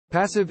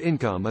Passive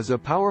income is a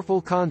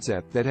powerful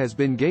concept that has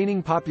been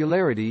gaining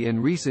popularity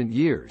in recent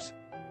years.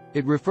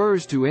 It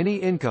refers to any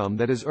income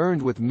that is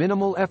earned with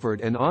minimal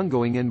effort and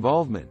ongoing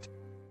involvement.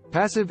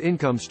 Passive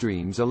income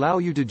streams allow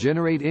you to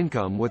generate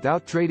income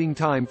without trading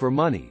time for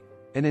money,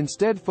 and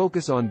instead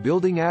focus on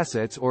building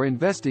assets or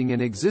investing in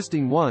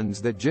existing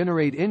ones that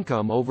generate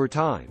income over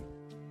time.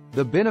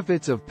 The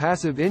benefits of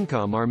passive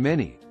income are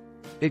many.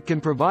 It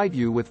can provide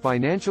you with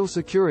financial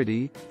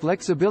security,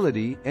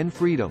 flexibility, and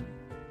freedom.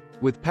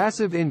 With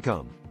passive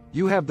income,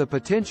 you have the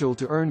potential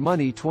to earn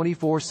money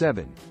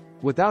 24/7,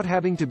 without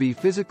having to be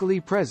physically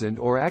present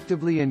or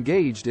actively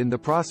engaged in the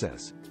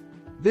process.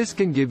 This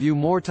can give you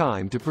more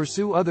time to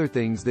pursue other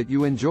things that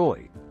you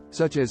enjoy,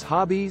 such as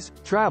hobbies,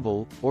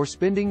 travel, or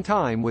spending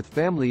time with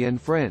family and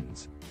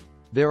friends.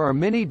 There are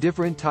many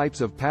different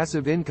types of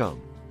passive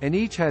income, and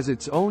each has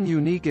its own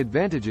unique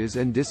advantages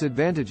and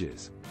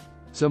disadvantages.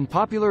 Some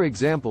popular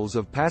examples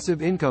of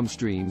passive income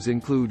streams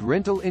include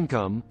rental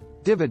income,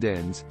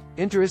 dividends,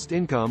 interest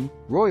income,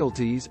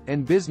 royalties,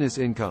 and business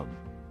income.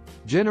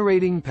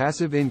 Generating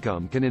passive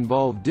income can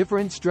involve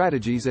different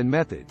strategies and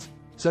methods,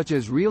 such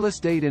as real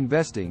estate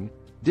investing,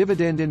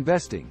 dividend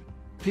investing,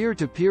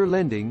 peer-to-peer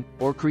lending,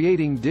 or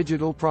creating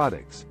digital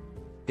products.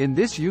 In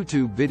this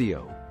YouTube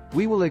video,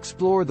 we will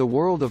explore the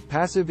world of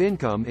passive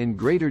income in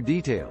greater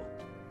detail.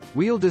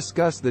 We'll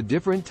discuss the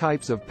different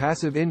types of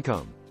passive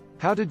income,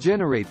 how to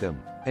generate them,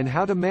 and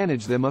how to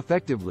manage them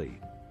effectively.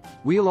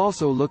 We'll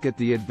also look at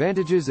the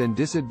advantages and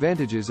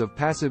disadvantages of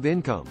passive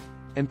income,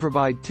 and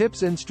provide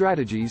tips and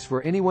strategies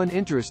for anyone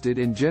interested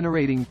in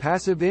generating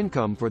passive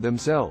income for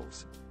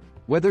themselves.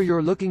 Whether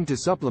you're looking to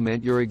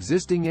supplement your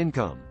existing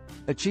income,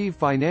 achieve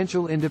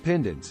financial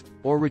independence,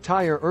 or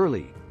retire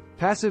early,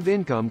 passive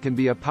income can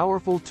be a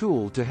powerful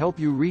tool to help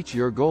you reach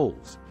your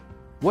goals.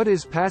 What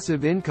is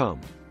passive income?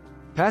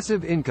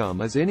 Passive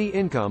income is any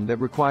income that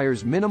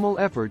requires minimal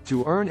effort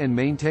to earn and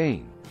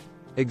maintain.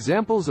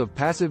 Examples of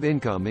passive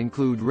income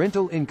include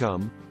rental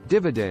income,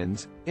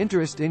 dividends,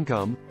 interest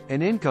income,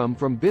 and income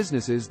from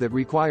businesses that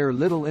require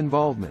little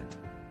involvement.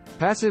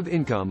 Passive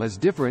income is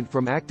different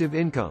from active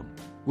income,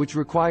 which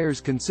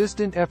requires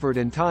consistent effort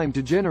and time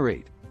to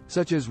generate,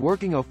 such as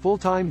working a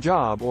full-time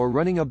job or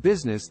running a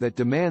business that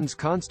demands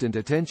constant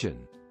attention.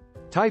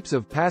 Types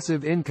of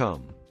passive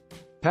income.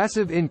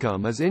 Passive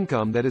income is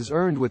income that is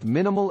earned with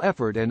minimal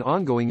effort and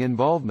ongoing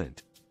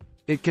involvement.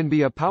 It can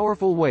be a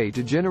powerful way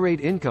to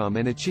generate income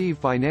and achieve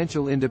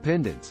financial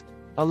independence,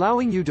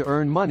 allowing you to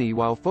earn money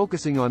while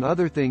focusing on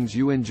other things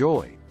you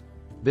enjoy.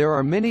 There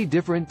are many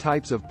different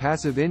types of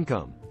passive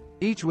income,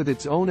 each with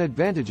its own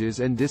advantages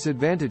and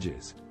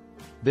disadvantages.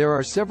 There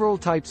are several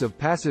types of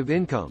passive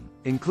income,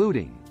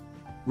 including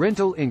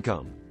rental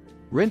income.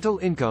 Rental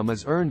income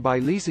is earned by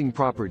leasing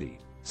property,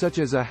 such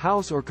as a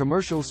house or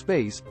commercial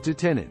space, to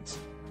tenants.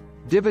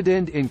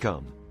 Dividend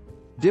income.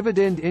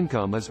 Dividend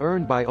income is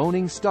earned by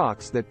owning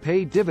stocks that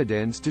pay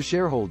dividends to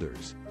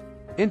shareholders.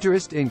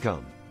 Interest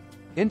income.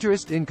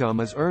 Interest income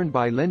is earned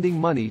by lending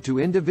money to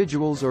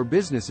individuals or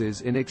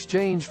businesses in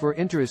exchange for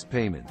interest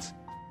payments.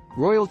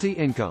 Royalty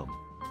income.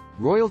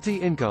 Royalty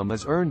income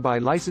is earned by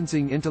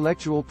licensing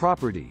intellectual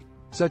property,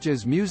 such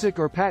as music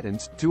or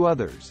patents, to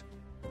others.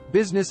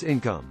 Business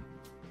income.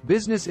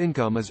 Business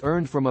income is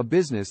earned from a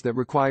business that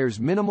requires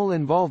minimal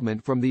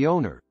involvement from the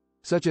owner,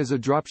 such as a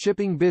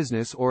dropshipping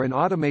business or an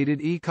automated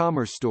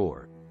e-commerce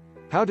store.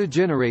 How to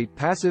generate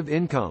passive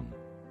income.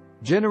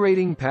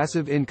 Generating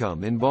passive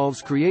income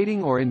involves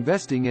creating or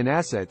investing in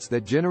assets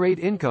that generate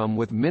income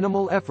with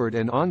minimal effort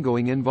and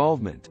ongoing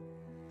involvement.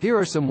 Here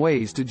are some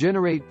ways to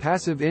generate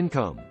passive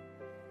income.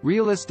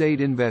 Real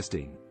estate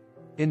investing.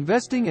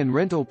 Investing in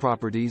rental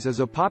properties is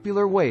a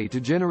popular way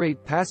to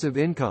generate passive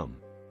income.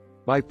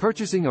 By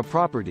purchasing a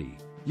property,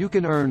 you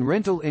can earn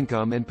rental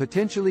income and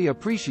potentially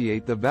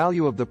appreciate the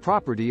value of the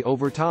property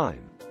over time.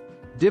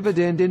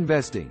 Dividend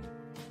investing.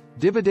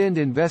 Dividend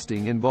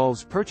investing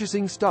involves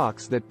purchasing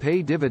stocks that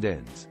pay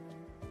dividends.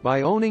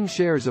 By owning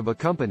shares of a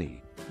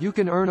company, you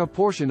can earn a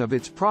portion of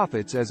its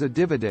profits as a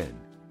dividend.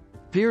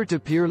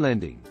 Peer-to-peer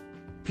lending.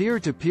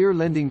 Peer-to-peer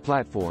lending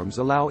platforms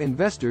allow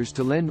investors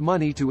to lend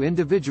money to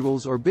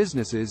individuals or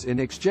businesses in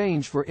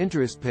exchange for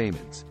interest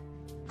payments.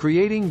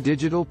 Creating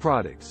digital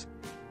products.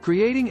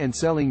 Creating and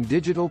selling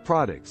digital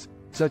products,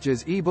 such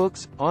as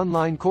eBooks,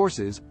 online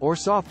courses, or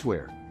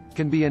software,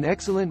 can be an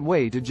excellent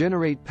way to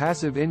generate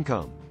passive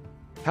income.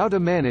 How to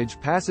manage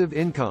passive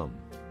income.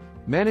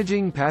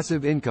 Managing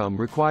passive income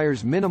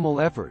requires minimal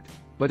effort,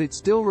 but it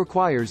still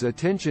requires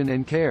attention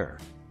and care.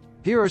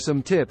 Here are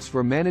some tips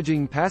for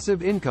managing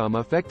passive income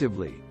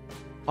effectively.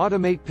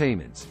 Automate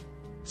payments.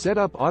 Set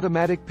up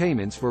automatic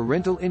payments for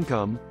rental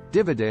income,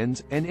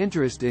 dividends, and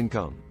interest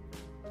income.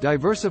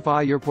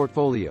 Diversify your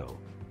portfolio.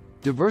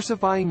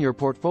 Diversifying your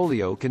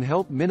portfolio can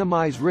help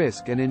minimize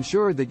risk and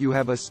ensure that you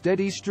have a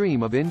steady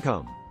stream of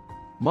income.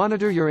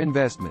 Monitor your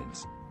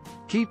investments.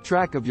 Keep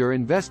track of your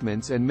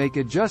investments and make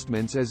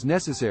adjustments as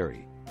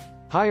necessary.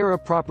 Hire a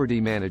property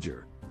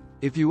manager.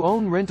 If you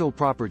own rental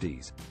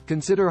properties,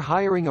 consider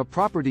hiring a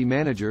property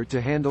manager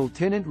to handle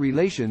tenant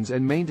relations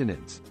and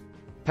maintenance.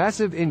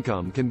 Passive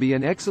income can be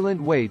an excellent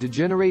way to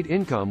generate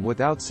income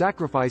without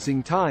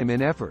sacrificing time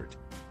and effort.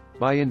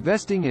 By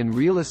investing in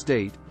real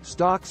estate,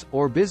 stocks,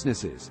 or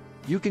businesses,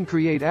 you can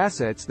create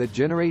assets that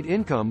generate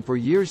income for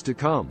years to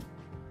come.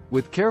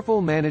 With careful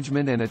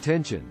management and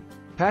attention,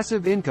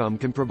 passive income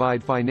can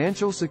provide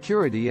financial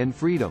security and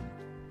freedom.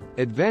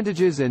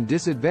 Advantages and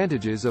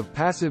disadvantages of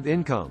passive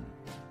income.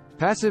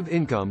 Passive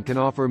income can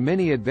offer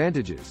many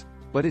advantages,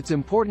 but it's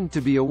important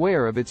to be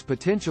aware of its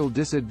potential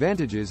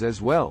disadvantages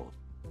as well.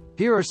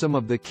 Here are some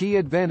of the key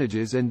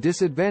advantages and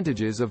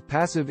disadvantages of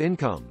passive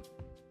income.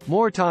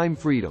 More time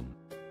freedom.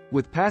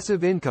 With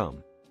passive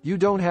income, you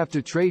don't have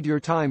to trade your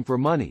time for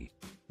money,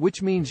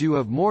 which means you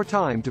have more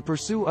time to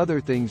pursue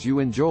other things you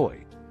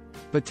enjoy.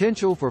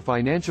 Potential for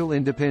financial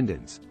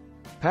independence.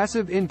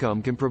 Passive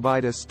income can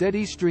provide a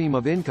steady stream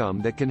of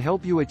income that can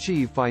help you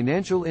achieve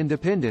financial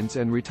independence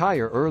and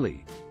retire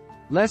early.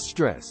 Less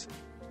stress.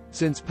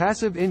 Since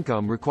passive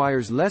income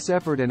requires less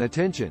effort and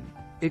attention,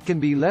 it can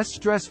be less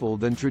stressful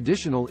than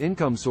traditional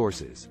income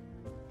sources.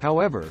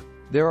 However,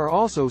 there are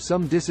also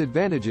some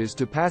disadvantages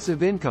to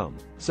passive income,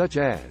 such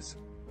as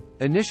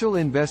initial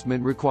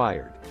investment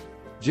required.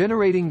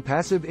 Generating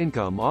passive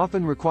income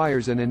often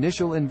requires an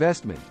initial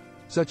investment,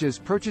 such as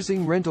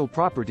purchasing rental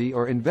property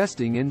or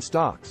investing in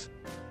stocks.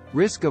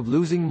 Risk of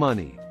losing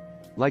money.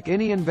 Like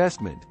any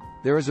investment,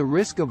 there is a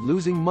risk of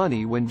losing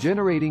money when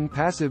generating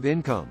passive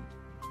income.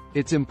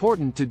 It's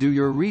important to do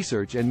your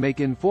research and make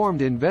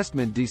informed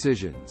investment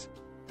decisions.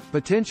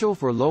 Potential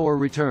for lower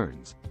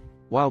returns.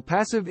 While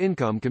passive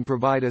income can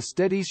provide a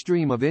steady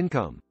stream of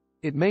income,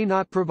 it may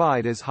not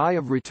provide as high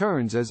of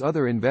returns as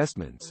other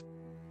investments.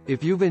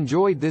 If you've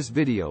enjoyed this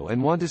video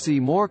and want to see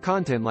more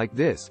content like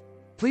this,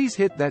 please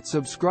hit that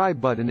subscribe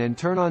button and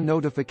turn on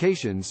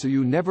notifications so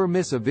you never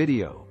miss a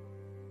video.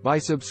 By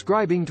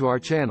subscribing to our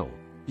channel,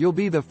 you'll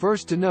be the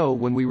first to know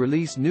when we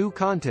release new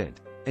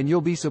content, and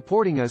you'll be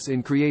supporting us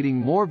in creating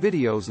more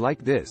videos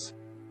like this.